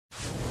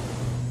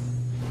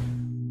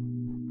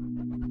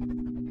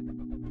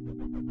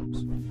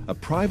a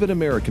private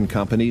American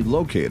company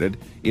located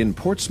in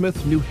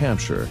Portsmouth, New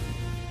Hampshire.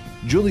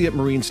 Juliet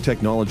Marine's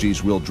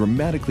technologies will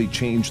dramatically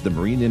change the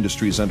marine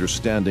industry's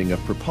understanding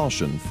of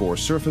propulsion for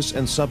surface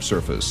and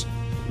subsurface,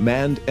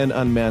 manned and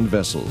unmanned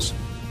vessels.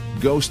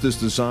 Ghost is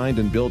designed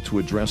and built to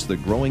address the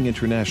growing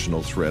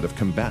international threat of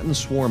combatant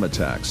swarm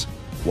attacks,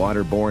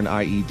 waterborne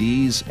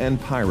IEDs,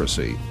 and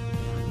piracy.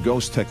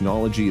 Ghost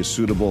technology is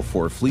suitable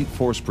for fleet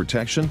force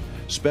protection,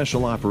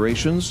 special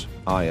operations,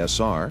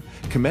 ISR,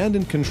 command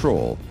and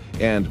control,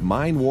 and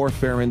mine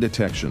warfare and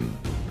detection.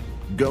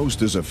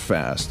 Ghost is a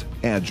fast,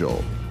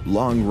 agile,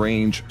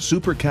 long-range,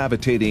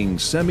 super-cavitating,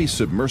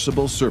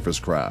 semi-submersible surface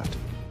craft.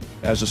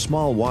 As a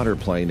small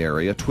waterplane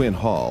area twin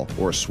hull,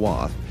 or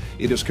swath,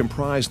 it is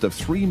comprised of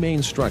 3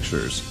 main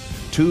structures,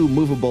 2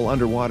 movable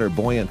underwater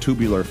buoyant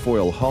tubular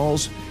foil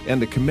hulls,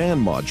 and a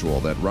command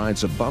module that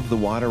rides above the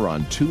water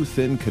on 2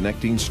 thin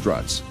connecting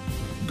struts.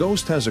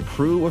 Ghost has a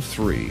crew of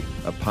 3,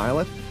 a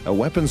pilot, a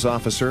weapons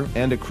officer,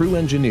 and a crew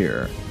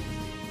engineer.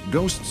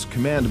 Ghost's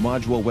command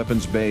module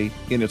weapons bay,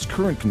 in its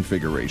current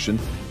configuration,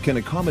 can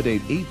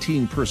accommodate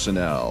 18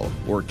 personnel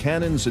or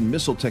cannons and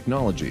missile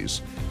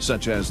technologies,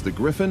 such as the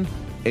Griffin,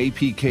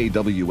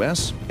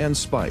 APKWS, and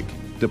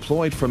Spike,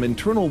 deployed from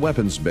internal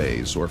weapons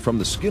bays or from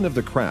the skin of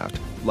the craft,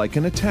 like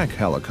an attack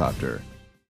helicopter.